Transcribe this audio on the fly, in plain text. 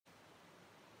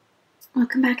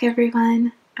Welcome back,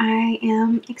 everyone. I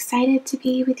am excited to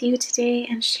be with you today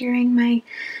and sharing my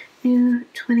new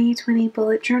 2020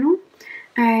 bullet journal.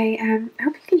 I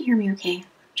hope you can hear me okay. I'm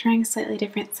trying a slightly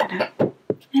different setup.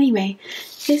 Anyway,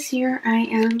 this year I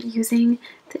am using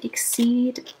the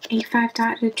Exceed A5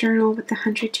 dotted journal with the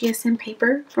 100 GSM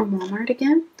paper from Walmart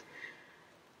again.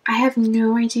 I have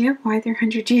no idea why their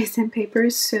 100 GSM paper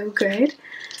is so good.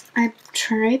 I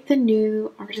tried the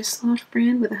new Artist Loft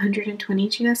brand with 120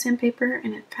 GSM paper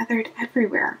and it feathered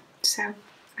everywhere, so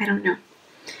I don't know.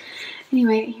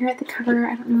 Anyway, here at the cover,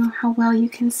 I don't know how well you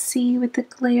can see with the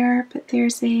glare, but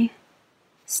there's a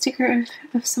sticker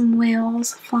of some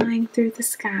whales flying through the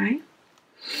sky.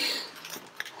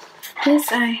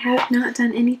 This I have not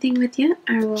done anything with yet.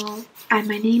 I will add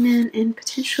my name in and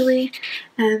potentially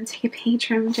take a page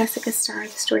from Jessica Starr, the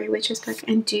Story Witches book,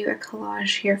 and do a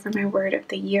collage here for my word of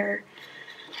the year.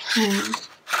 And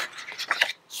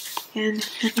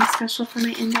nothing special for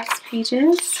my index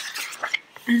pages.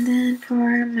 And then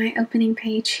for my opening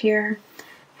page here,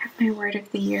 I have my word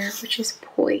of the year, which is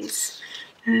poise.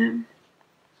 I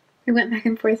went back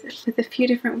and forth with a few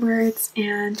different words,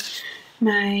 and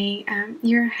my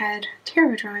year ahead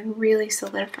tarot drawing really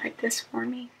solidified this for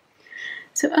me.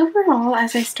 So overall,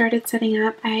 as I started setting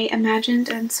up, I imagined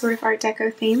a sort of Art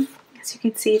Deco theme, as you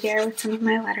can see there with some of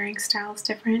my lettering styles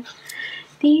different.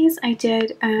 These I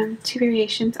did two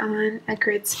variations on a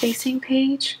grid spacing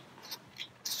page,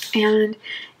 and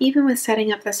even with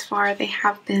setting up this far, they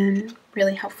have been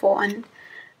really helpful. And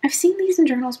I've seen these in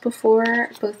journals before,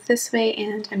 both this way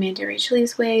and Amanda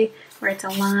Rachel's way, where it's a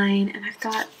line, and I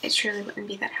thought it surely wouldn't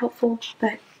be that helpful,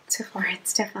 but so far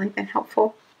it's definitely been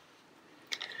helpful.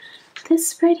 This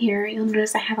spread here, you'll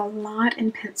notice I have a lot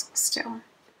in pencil still.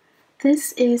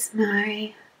 This is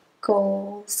my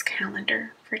goals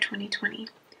calendar for 2020.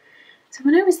 So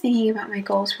when I was thinking about my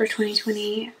goals for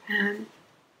 2020,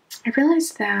 I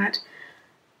realized that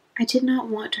I did not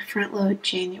want to front load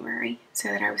January so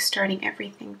that I was starting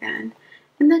everything then.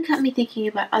 And that got me thinking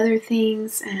about other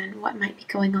things and what might be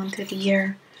going on through the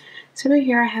year. So over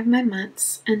here I have my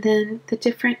months and then the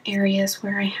different areas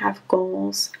where I have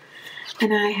goals.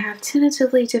 And I have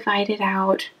tentatively divided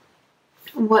out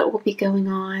what will be going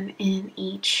on in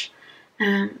each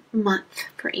month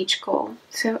for each goal.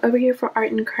 So over here for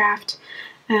art and craft,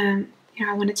 I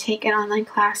want to take an online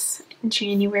class in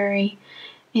January.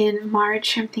 In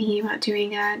March, I'm thinking about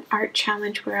doing an art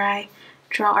challenge where I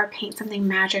draw or paint something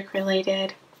magic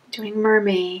related, doing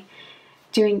mermaid,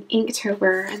 doing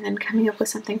Inktober, and then coming up with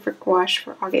something for gouache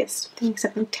for August. Doing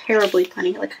something terribly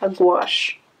funny like a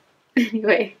gouache.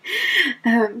 Anyway,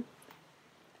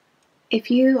 if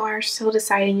you are still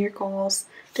deciding your goals,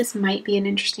 this might be an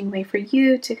interesting way for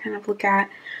you to kind of look at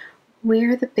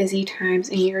where the busy times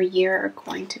in your year are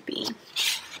going to be.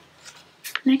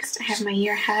 Next, I have my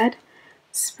year ahead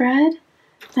spread.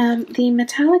 The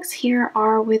metallics here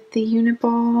are with the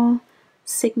Uniball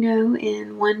Signo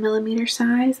in 1mm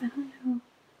size. I don't know.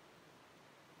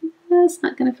 That's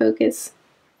not going to focus.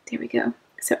 There we go.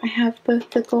 So I have both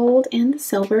the gold and the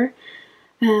silver.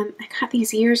 I got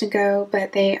these years ago,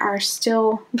 but they are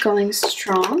still going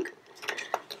strong.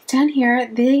 Down here,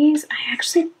 these, I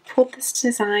actually pulled this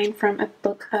design from a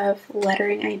book of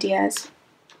lettering ideas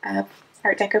of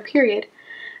Art Deco period.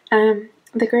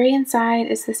 The gray inside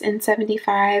is this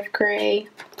N75 gray,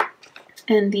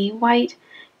 and the white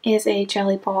is a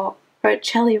jelly roll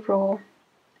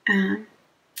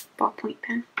ballpoint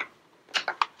pen.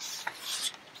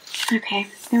 Okay,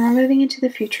 then we're moving into the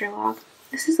future log.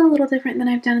 This is a little different than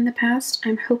I've done in the past.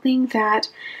 I'm hoping that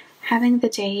having the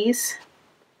days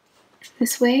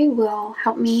this way will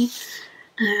help me.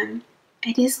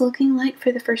 It is looking like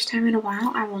for the first time in a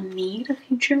while I will need a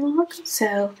future log,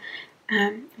 so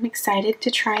I'm excited to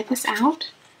try this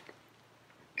out.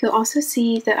 You'll also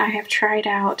see that I have tried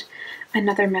out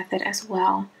another method as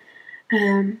well.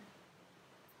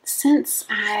 Since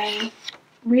I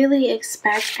really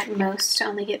expect at most to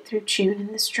only get through June in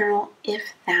this journal,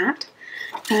 if that,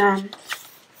 I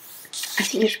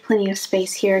think there's plenty of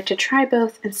space here to try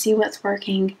both and see what's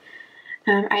working.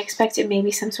 I expect it may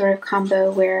be some sort of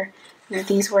combo where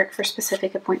these work for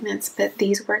specific appointments, but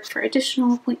these work for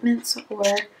additional appointments or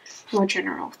more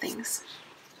general things.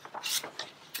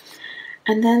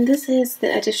 And then this is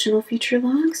the additional future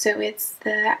log, so it's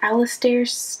the Alistair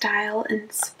style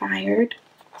inspired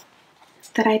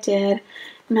that I did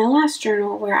in my last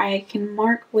journal, where I can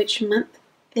mark which month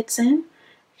it's in,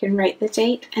 I can write the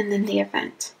date and then the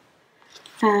event,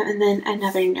 and then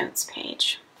another notes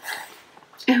page.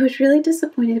 I was really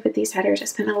disappointed with these headers. I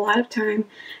spent a lot of time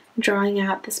drawing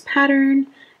out this pattern,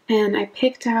 and I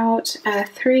picked out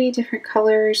 3 different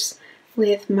colors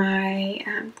with my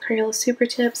Crayola Super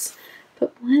Tips,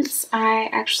 but once I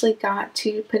actually got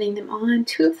to putting them on,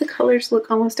 two of the colors look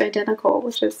almost identical,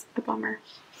 which is a bummer.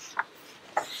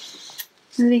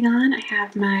 Moving on, I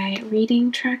have my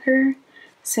reading tracker.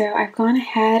 So I've gone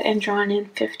ahead and drawn in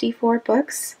 54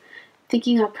 books,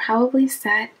 thinking I'll probably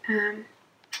set a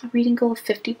reading goal of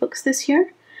 50 books this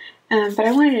year, but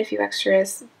I wanted a few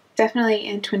extras. Definitely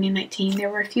in 2019, there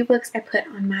were a few books I put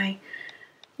on my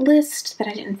list that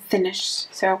I didn't finish,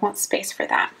 so I want space for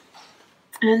that.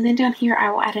 And then down here, I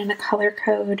will add in a color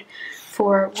code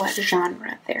for what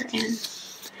genre they're in.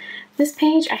 This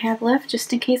page I have left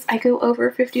just in case I go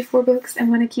over 54 books and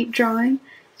want to keep drawing.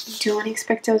 Don't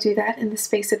expect I'll do that in the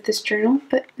space of this journal,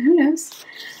 but who knows.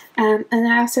 And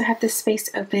I also have this space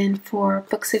open for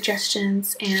book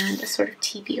suggestions and a sort of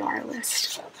TBR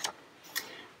list.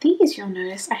 These, you'll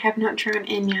notice, I have not drawn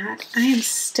in yet. I am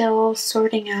still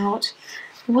sorting out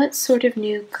what sort of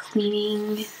new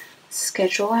cleaning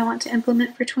schedule I want to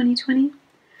implement for 2020.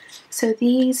 So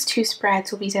these two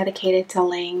spreads will be dedicated to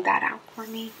laying that out for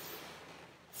me.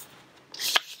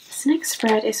 This next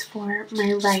spread is for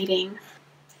my writing.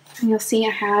 And you'll see I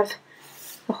have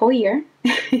the whole year,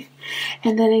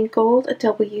 and then in gold a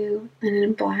W, and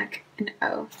in black an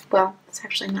O. Well, it's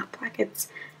actually not black, it's,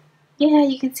 yeah,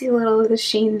 you can see a little of the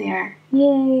sheen there.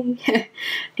 Yay!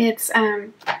 It's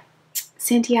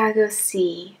Santiago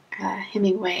C.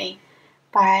 Hemingway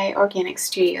by Organic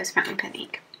Studios Fountain Pen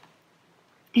Ink.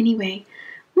 Anyway,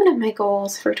 one of my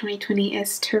goals for 2020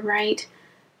 is to write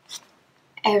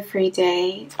every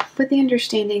day, with the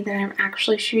understanding that I'm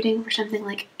actually shooting for something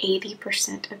like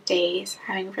 80% of days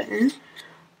having written,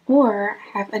 or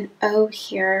have an O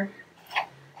here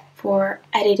for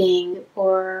editing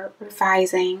or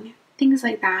revising, things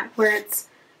like that, where it's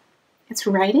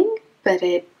writing, but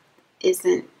it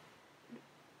isn't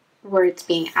words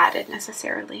being added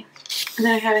necessarily. And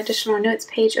then I have an additional notes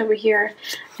page over here.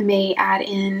 I may add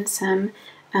in some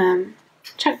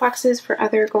checkboxes for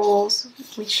other goals.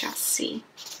 We shall see.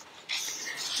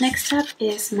 Next up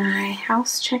is my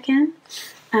house check-in.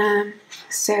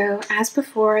 So as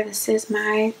before, this is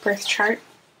my birth chart.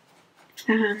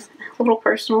 A little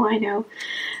personal, I know.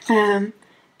 And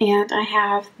I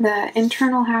have the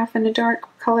internal half in a dark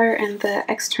color and the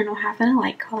external half in a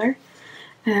light color.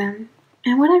 And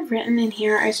what I've written in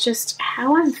here is just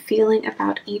how I'm feeling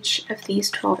about each of these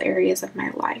 12 areas of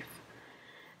my life.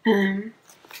 And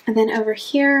then over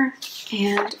here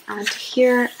and onto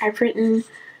here, I've written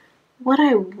what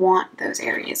I want those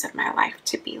areas of my life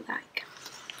to be like.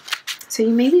 So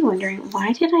you may be wondering,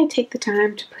 why did I take the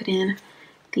time to put in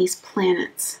these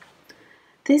planets?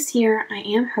 This year, I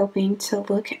am hoping to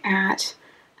look at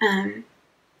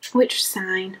which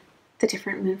sign the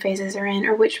different moon phases are in,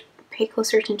 or pay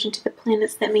closer attention to the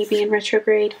planets that may be in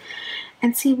retrograde,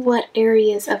 and see what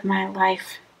areas of my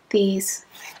life these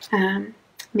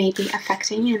may be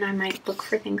affecting, and I might look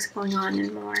for things going on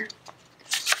and more.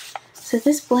 So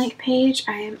this blank page,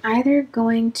 I am either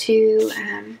going to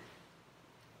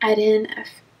add in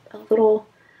a little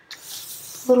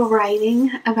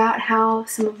writing about how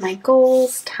some of my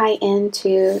goals tie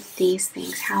into these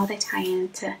things, how they tie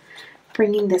into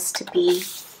bringing this to be.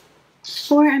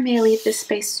 Or I may leave this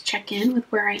space to check in with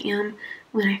where I am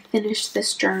when I finish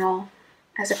this journal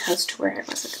as opposed to where I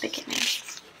was at the beginning.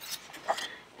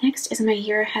 Next is my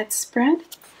year ahead spread.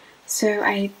 So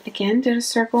I again did a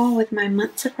circle with my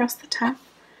months across the top,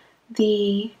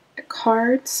 the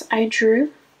cards I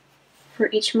drew for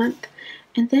each month,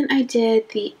 and then I did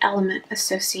the element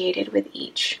associated with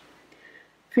each.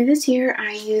 For this year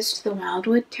I used the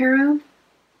Wildwood Tarot.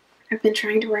 I've been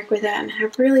trying to work with that and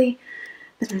have really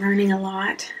been learning a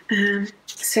lot.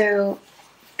 So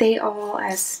they all,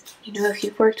 as you know if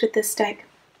you've worked with this deck,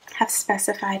 have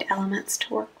specified elements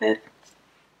to work with.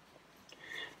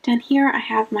 Down here I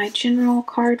have my general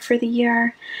card for the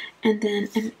year, and then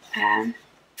an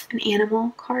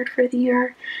animal card for the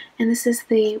year, and this is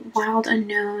the Wild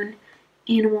Unknown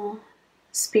Animal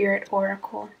Spirit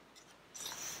Oracle.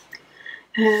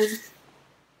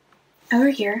 Over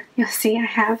here you'll see I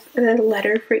have the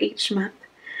letter for each month.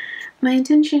 My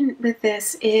intention with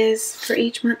this is for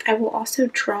each month I will also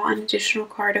draw an additional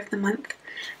card of the month,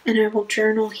 and I will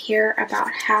journal here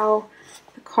about how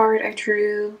the card I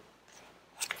drew,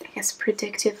 I guess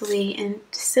predictively in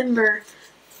December,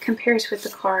 compares with the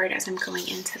card as I'm going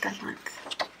into the month.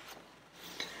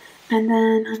 And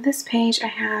then on this page I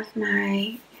have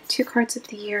my 2 cards of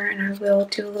the year, and I will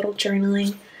do a little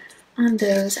journaling on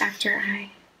those after I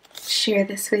share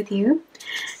this with you.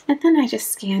 And then I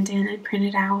just scanned in and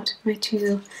printed out my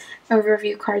 2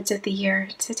 overview cards of the year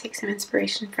to take some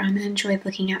inspiration from and enjoyed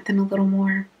looking at them a little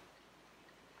more.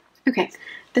 Okay,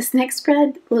 this next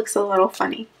spread looks a little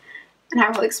funny, and I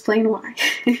will explain why.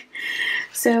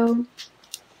 So,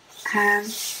 I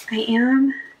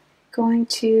am going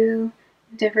to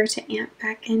endeavor to amp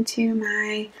back into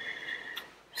my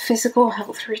physical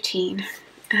health routine.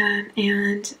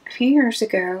 And a few years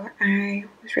ago, I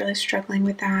was really struggling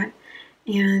with that.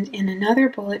 And in another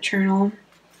bullet journal,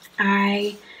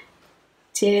 I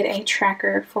did a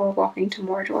tracker for walking to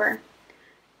Mordor.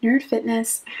 Nerd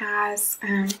Fitness has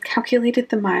calculated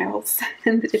the miles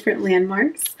and the different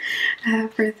landmarks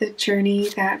for the journey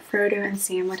that Frodo and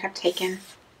Sam would have taken.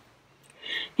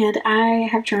 And I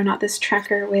have drawn out this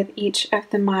tracker with each of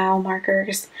the mile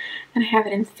markers, and I have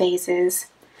it in phases.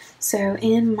 So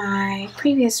in my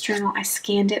previous journal, I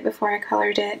scanned it before I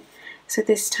colored it. So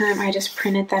this time I just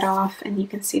printed that off, and you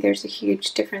can see there's a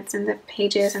huge difference in the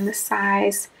pages and the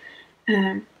size.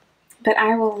 But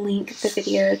I will link the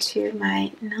video to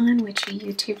my non-witchy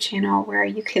YouTube channel where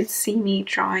you can see me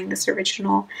drawing this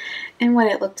original and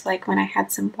what it looked like when I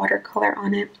had some watercolor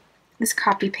on it. This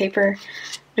copy paper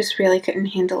just really couldn't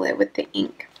handle it with the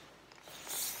ink.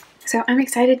 So I'm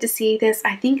excited to see this.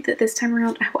 I think that this time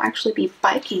around I will actually be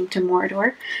biking to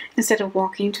Mordor instead of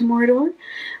walking to Mordor,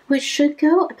 which should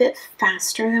go a bit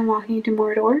faster than walking to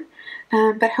Mordor,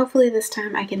 but hopefully this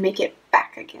time I can make it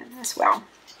back again as well.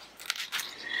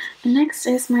 Next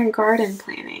is my garden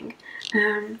planning.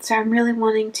 So I'm really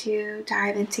wanting to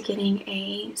dive into getting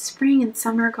a spring and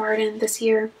summer garden this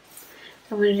year.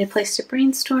 I wanted a place to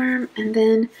brainstorm, and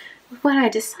then with what I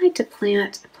decide to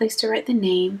plant, a place to write the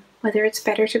name, whether it's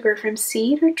better to grow from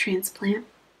seed or transplant,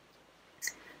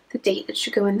 the date it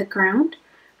should go in the ground,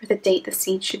 or the date the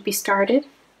seed should be started,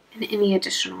 and any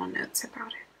additional notes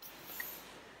about it.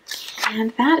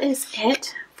 And that is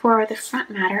it for the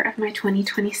front matter of my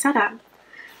 2020 setup.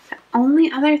 The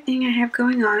only other thing I have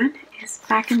going on is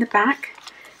back in the back,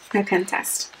 my pen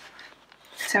test.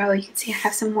 So you can see I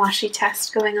have some washi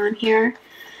test going on here.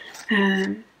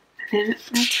 And then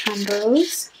my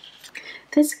Tombos.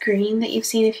 This green that you've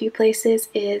seen a few places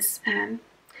is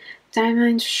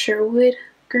Diamine Sherwood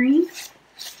green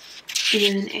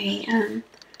in a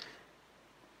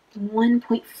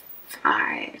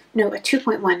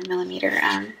 2.1 millimeter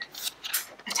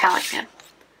metallic nib.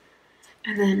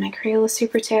 And then my Crayola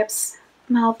Super Tips,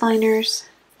 mild liners,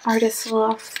 Artist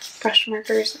Loft, brush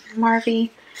markers, Marvy,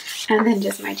 and then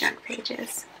just my junk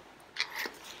pages.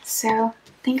 So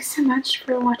thanks so much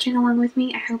for watching along with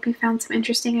me. I hope you found some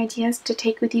interesting ideas to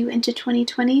take with you into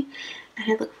 2020,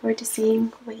 and I look forward to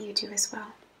seeing what you do as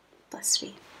well. Blessed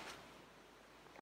be.